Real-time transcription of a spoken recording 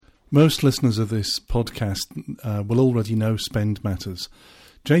Most listeners of this podcast will already know Spend Matters.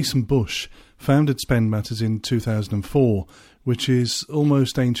 Jason Busch founded Spend Matters in 2004, which is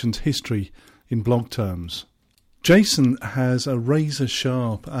almost ancient history in blog terms. Jason has a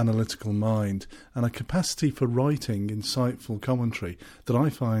razor-sharp analytical mind and a capacity for writing insightful commentary that I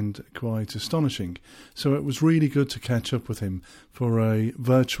find quite astonishing. So it was really good to catch up with him for a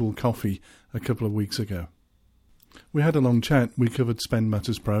virtual coffee a couple of weeks ago. We had a long chat. We covered Spend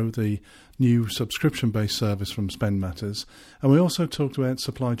Matters Pro, the new subscription-based service from Spend Matters, and we also talked about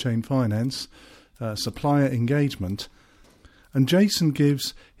supply chain finance, supplier engagement, and Jason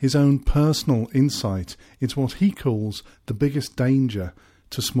gives his own personal insight into what he calls the biggest danger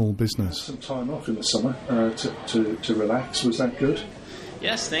to small business. Some time off in the summer to relax. Was that good?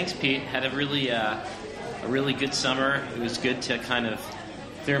 Yes, thanks, Pete. Had a really good summer. It was good to kind of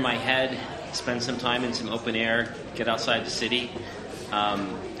clear my head, spend some time in some open air, get outside the city,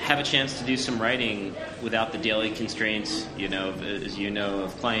 have a chance to do some writing without the daily constraints,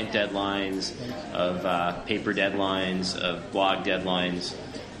 of client deadlines, of paper deadlines, of blog deadlines.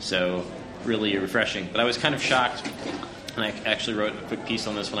 So really refreshing. But I was kind of shocked, and I actually wrote a quick piece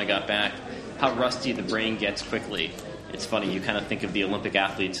on this when I got back, how rusty the brain gets quickly. It's funny, you kind of think of the Olympic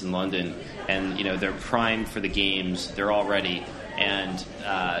athletes in London, and they're primed for the games, they're all ready, and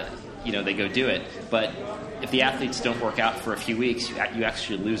they go do it. But if the athletes don't work out for a few weeks, you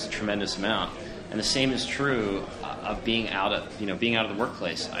actually lose a tremendous amount. And the same is true of being out of the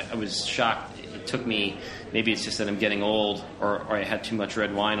workplace. I was shocked. It took me, maybe it's just that I'm getting old, or I had too much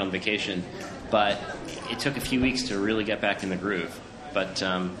red wine on vacation, but it took a few weeks to really get back in the groove. But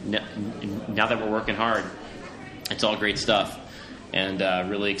now that we're working hard, it's all great stuff, and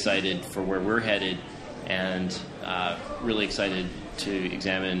really excited for where we're headed, and really excited to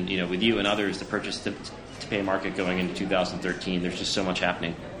examine, with you and others, the purchase-to-pay market going into 2013. There's just so much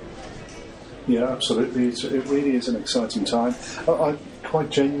happening. Yeah, absolutely. It really is an exciting time. I quite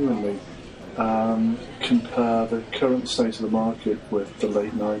genuinely compare the current state of the market with the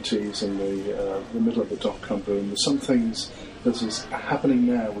late 90s and the middle of the dot-com boom. There's some things that is happening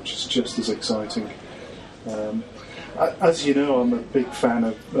now which is just as exciting. As you know, I'm a big fan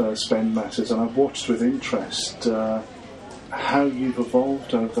of Spend Matters, and I've watched with interest how you've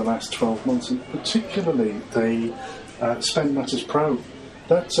evolved over the last 12 months, and particularly the Spend Matters Pro.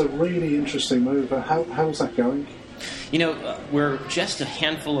 That's a really interesting move. How's that going? We're just a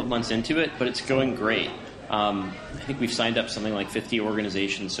handful of months into it, but it's going great. I think we've signed up something like 50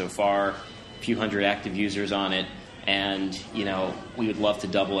 organizations so far, a few hundred active users on it, and, we would love to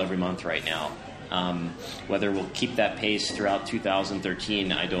double every month right now. Whether we'll keep that pace throughout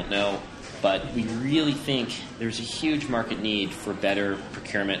 2013, I don't know. But we really think there's a huge market need for better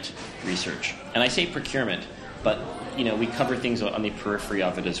procurement research. And I say procurement, but we cover things on the periphery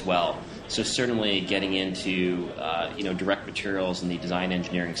of it as well. So certainly getting into direct materials and the design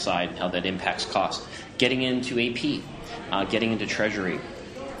engineering side and how that impacts cost. Getting into AP, getting into treasury,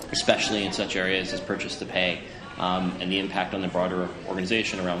 especially in such areas as purchase to pay, and the impact on the broader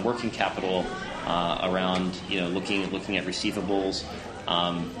organization around working capital, around looking at receivables.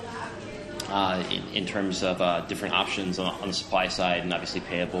 In terms of different options on the supply side, and obviously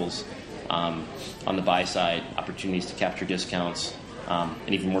payables on the buy side, opportunities to capture discounts, and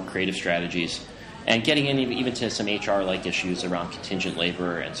even more creative strategies, and getting in even to some HR-like issues around contingent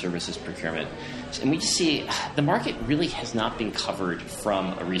labor and services procurement. And we see the market really has not been covered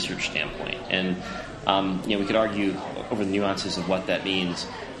from a research standpoint, and we could argue over the nuances of what that means.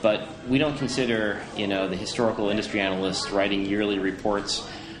 But we don't consider, the historical industry analysts writing yearly reports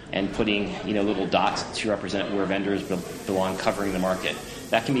and putting, little dots to represent where vendors belong, covering the market.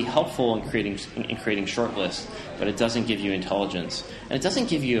 That can be helpful in creating short lists, but it doesn't give you intelligence, and it doesn't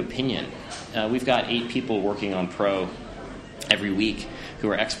give you opinion. We've got 8 people working on Pro every week who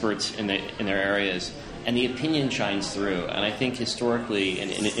are experts in their areas, and the opinion shines through. And I think historically in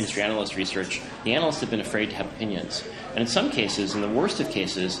industry analyst research, the analysts have been afraid to have opinions. And in some cases, in the worst of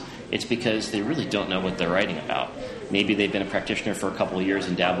cases, it's because they really don't know what they're writing about. Maybe they've been a practitioner for a couple of years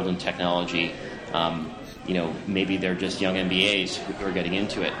and dabbled in technology. Maybe they're just young MBAs who are getting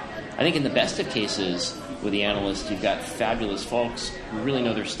into it. I think in the best of cases with the analysts, you've got fabulous folks who really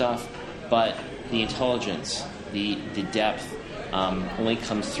know their stuff, but the intelligence, the depth, only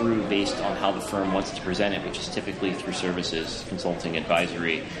comes through based on how the firm wants to present it, which is typically through services, consulting,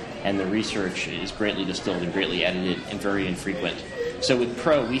 advisory, and the research is greatly distilled and greatly edited and very infrequent. So with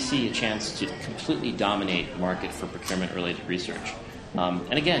Pro, we see a chance to completely dominate the market for procurement-related research.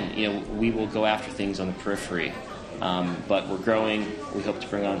 And again, we will go after things on the periphery, but we're growing. We hope to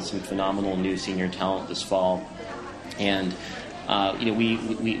bring on some phenomenal new senior talent this fall, and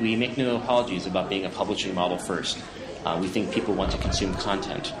we make no apologies about being a publishing model first. We think people want to consume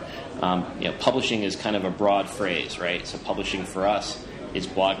content. Publishing is kind of a broad phrase, right? So publishing for us is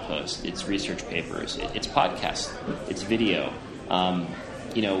blog posts, it's research papers, it's podcasts, it's video.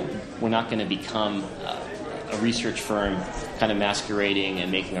 We're not going to become a research firm kind of masquerading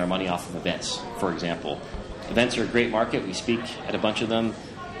and making our money off of events, for example. Events are a great market. We speak at a bunch of them.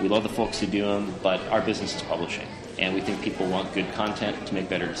 We love the folks who do them, but our business is publishing, and we think people want good content to make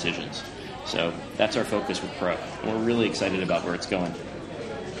better decisions. So that's our focus with Pro, and we're really excited about where it's going.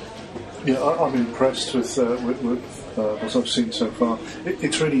 Yeah, I'm impressed with what I've seen so far.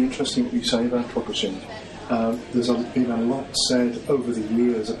 It's really interesting what you say about publishing. There's been a lot said over the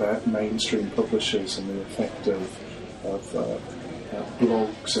years about mainstream publishers and the effect of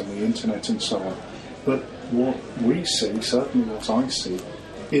blogs and the internet and so on. But what we see, certainly what I see,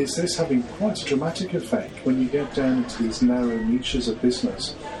 is this having quite a dramatic effect when you get down into these narrow niches of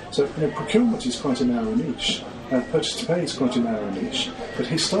business. So, procurement is quite a narrow niche. Purchase to pay is quite a narrow niche. But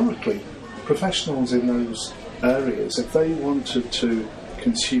historically, professionals in those areas, if they wanted to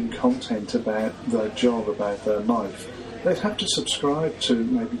consume content about their job, about their life, they'd have to subscribe to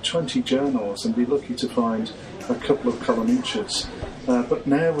maybe 20 journals and be lucky to find a couple of column inches. But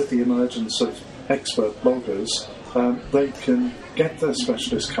now with the emergence of expert bloggers, they can get their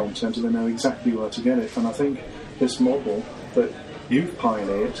specialist content and they know exactly where to get it. And I think this model that you've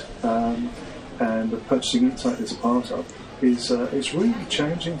pioneered and the Purchasing Insight is a part of is really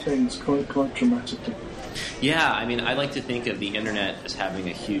changing things quite dramatically. Yeah, I like to think of the internet as having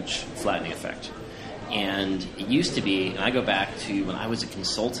a huge flattening effect. And it used to be, and I go back to when I was a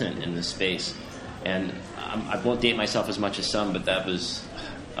consultant in this space, and I won't date myself as much as some, but that was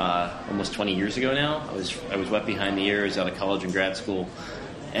almost 20 years ago now. I was wet behind the ears out of college and grad school.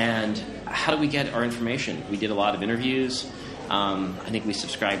 And how do we get our information? We did a lot of interviews. I think we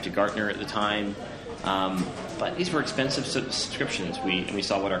subscribed to Gartner at the time. But these were expensive subscriptions. We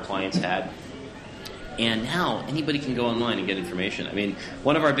saw what our clients had. And now anybody can go online and get information.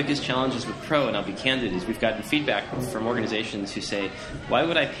 One of our biggest challenges with Pro, and I'll be candid, is we've gotten feedback from organizations who say, why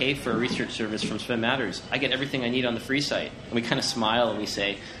would I pay for a research service from Spend Matters? I get everything I need on the free site. And we kind of smile and we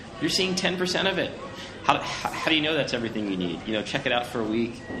say, you're seeing 10% of it. How do you know that's everything you need? Check it out for a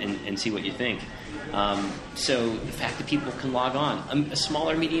week and see what you think. So the fact that people can log on, a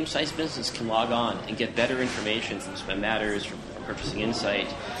smaller, medium-sized business can log on and get better information from Spend Matters, from Purchasing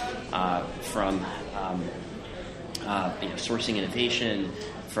Insight, from Sourcing Innovation,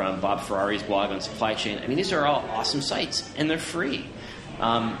 from Bob Ferrari's blog on supply chain. These are all awesome sites, and they're free.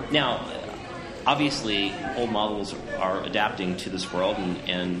 Now, obviously, old models are adapting to this world,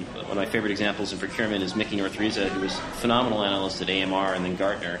 and one of my favorite examples in procurement is Mickey Northriza, who was a phenomenal analyst at AMR and then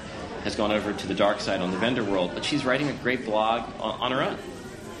Gartner, has gone over to the dark side on the vendor world, but she's writing a great blog on her own.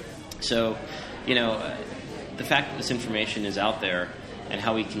 So, the fact that this information is out there and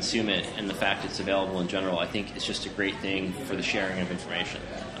how we consume it and the fact it's available in general, I think is just a great thing for the sharing of information.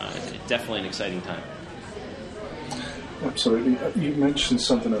 It's definitely an exciting time. Absolutely. You mentioned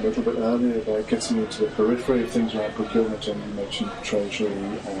something a little bit earlier about getting into the periphery of things like procurement, and you mentioned treasury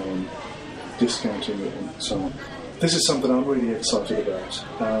and discounting and so on. This is something I'm really excited about.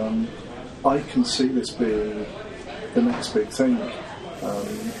 I can see this being the next big thing.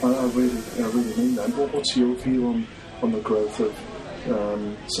 I really mean that. What's your view on the growth of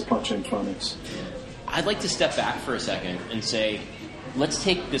supply chain finance? I'd like to step back for a second and say, let's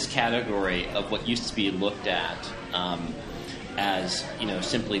take this category of what used to be looked at as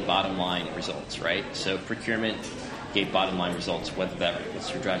simply bottom line results, right? So procurement gave bottom line results, whether that was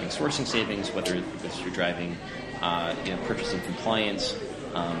through driving sourcing savings, whether it was through driving purchasing compliance,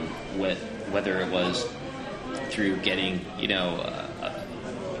 whether it was through getting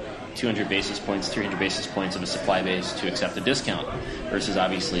 200 basis points, 300 basis points of a supply base to accept a discount, versus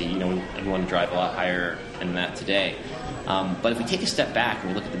obviously, we want to drive a lot higher than that today. But if we take a step back and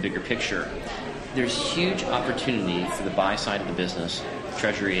we look at the bigger picture, there's huge opportunity for the buy side of the business,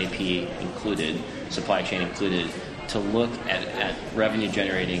 Treasury, AP included, supply chain included, to look at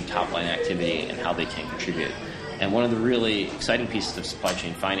revenue-generating top-line activity and how they can contribute. And one of the really exciting pieces of supply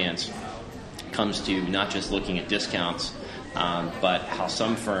chain finance comes to not just looking at discounts, but how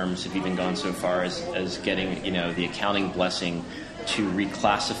some firms have even gone so far as getting the accounting blessing to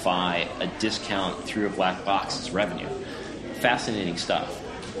reclassify a discount through a black box as revenue. Fascinating stuff.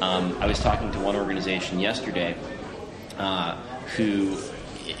 I was talking to one organization yesterday who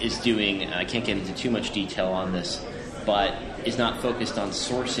is doing, I can't get into too much detail on this, but is not focused on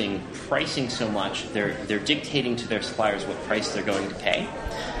sourcing pricing so much. They're dictating to their suppliers what price they're going to pay.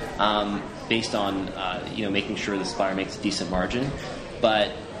 based on making sure the supplier makes a decent margin, but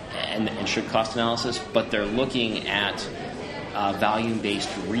and should cost analysis. But they're looking at volume-based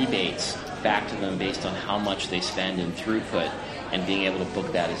rebates back to them based on how much they spend in throughput and being able to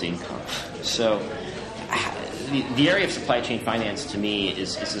book that as income. So the area of supply chain finance to me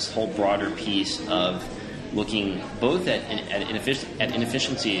is this whole broader piece of looking both at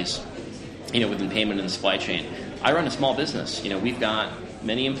inefficiencies, within payment in the supply chain. I run a small business. We've got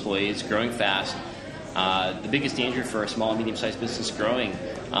many employees, growing fast. The biggest danger for a small and medium-sized business growing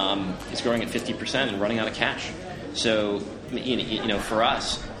is growing at 50% and running out of cash. So, for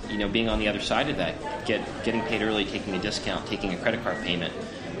us, being on the other side of that, getting paid early, taking a discount, taking a credit card payment,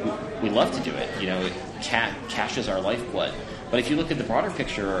 we love to do it. Cash is our lifeblood. But if you look at the broader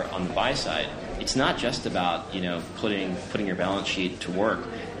picture on the buy side, it's not just about putting your balance sheet to work.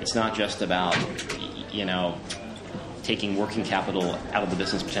 It's not just about taking working capital out of the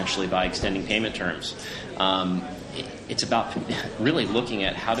business potentially by extending payment terms. It's about really looking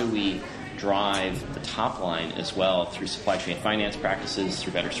at how do we drive the top line as well through supply chain finance practices,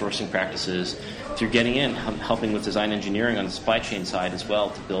 through better sourcing practices, through getting in, helping with design engineering on the supply chain side as well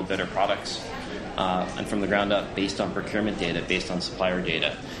to build better products and from the ground up based on procurement data, based on supplier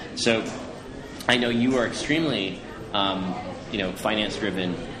data. So I know you are extremely finance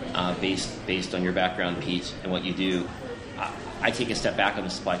driven based on your background, Pete, and what you do. I take a step back on the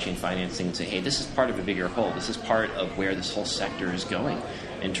supply chain financing and say, hey, this is part of a bigger whole. This is part of where this whole sector is going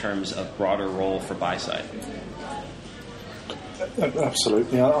in terms of broader role for buy side.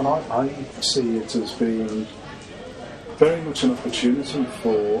 Absolutely, and I see it as being very much an opportunity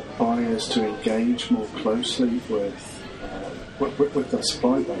for buyers to engage more closely with their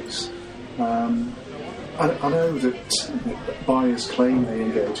supply base. I know that buyers claim they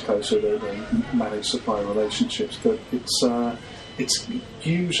engage closer, they manage supplier relationships, but it's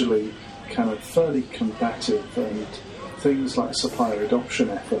usually kind of fairly combative, and things like supplier adoption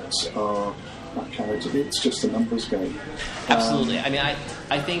efforts are kind of, it's just a numbers game. Absolutely.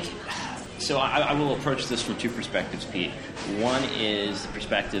 I think so. I will approach this from two perspectives, Pete. One is the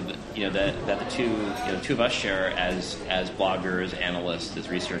perspective that the two of us share as bloggers, analysts, as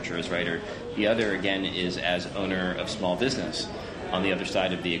researchers, writer. The other again is as owner of small business on the other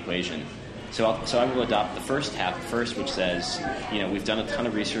side of the equation. So I will adopt the first half first, which says we've done a ton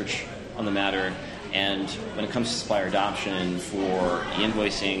of research on the matter, and when it comes to supplier adoption for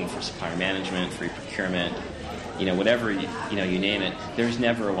e-invoicing, for supplier management, for e-procurement, whatever you name it, there's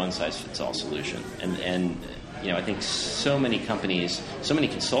never a one-size-fits-all solution. And I think so many companies, so many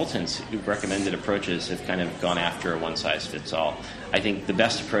consultants who've recommended approaches have kind of gone after a one-size-fits-all. I think the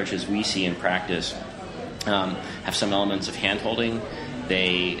best approaches we see in practice have some elements of hand-holding.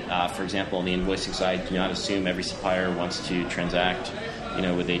 They, for example, on the invoicing side, do not assume every supplier wants to transact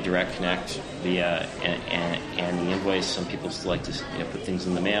with a direct connect via and the invoice. Some people still like to put things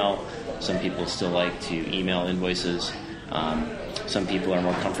in the mail. Some people still like to email invoices. Some people are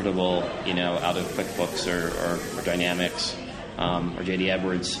more comfortable, out of QuickBooks or Dynamics or JD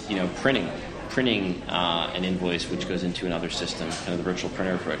Edwards, printing an invoice which goes into another system, kind of the virtual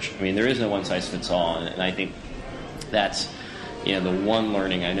printer approach. There is no one size fits all, and I think that's the one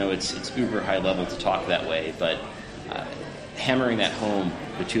learning. I know it's uber high level to talk that way, but hammering that home,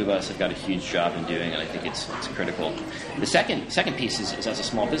 the two of us have got a huge job in doing, and I think it's critical. The second piece is as a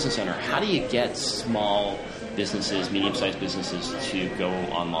small business owner, how do you get small businesses, medium-sized businesses to go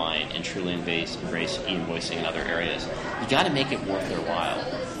online and truly embrace e-invoicing in other areas? You got to make it worth their while.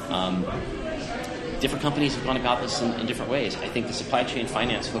 Different companies have gone about this in different ways. I think the supply chain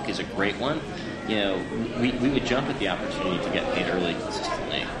finance hook is a great one. We would jump at the opportunity to get paid early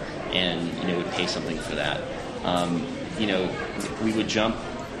consistently, and would pay something for that. We would jump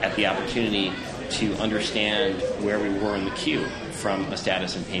at the opportunity to understand where we were in the queue from a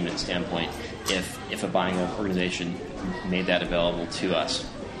status and payment standpoint if a buying organization made that available to us.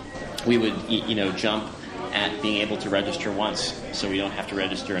 We would jump at being able to register once, so we don't have to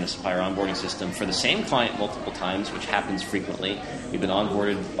register in a supplier onboarding system for the same client multiple times, which happens frequently. We've been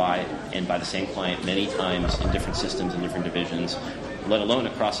onboarded by the same client many times in different systems and different divisions, let alone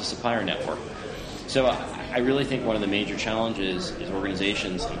across a supplier network. So I really think one of the major challenges is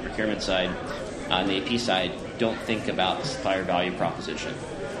organizations on the procurement side, on the AP side, don't think about the supplier value proposition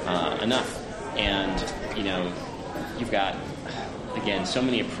enough. And, you've got, again, so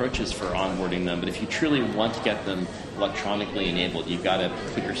many approaches for onboarding them, but if you truly want to get them electronically enabled, you've got to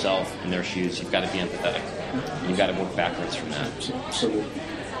put yourself in their shoes. You've got to be empathetic. You've got to work backwards from that. Absolutely.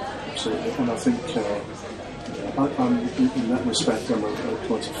 And I think I'm in that respect, I'm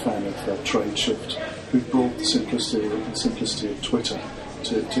quite a fan of TradeShift, who brought the simplicity of Twitter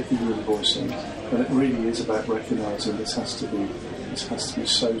to e-invoicing, and it really is about recognising this has to be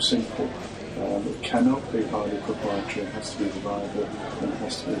so simple. It cannot be highly proprietary. It has to be reliable, and it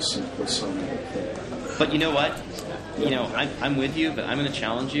has to be as simple as signing up. But you know what? I'm with you, but I'm going to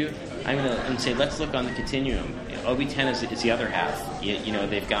challenge you. I'm going to say let's look on the continuum. OB10 is the other half.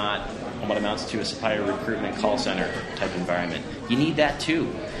 They've got what amounts to a supplier recruitment call center type environment. You need that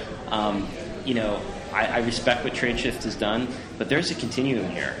too. I respect what TradeShift has done, but there's a continuum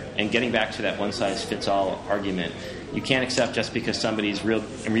here. And getting back to that one-size-fits-all argument, you can't accept just because somebody's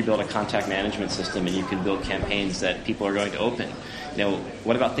rebuilt a contact management system and you can build campaigns that people are going to open.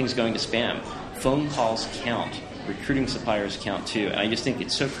 What about things going to spam? Phone calls count. Recruiting suppliers count too. And I just think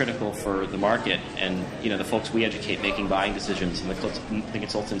it's so critical for the market and the folks we educate making buying decisions and the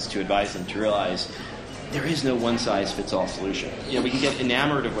consultants to advise them to realize there is no one-size-fits-all solution. We can get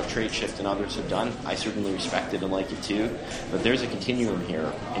enamored of what TradeShift and others have done. I certainly respect it and like it too. But there's a continuum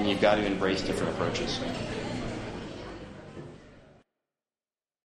here, and you've got to embrace different approaches.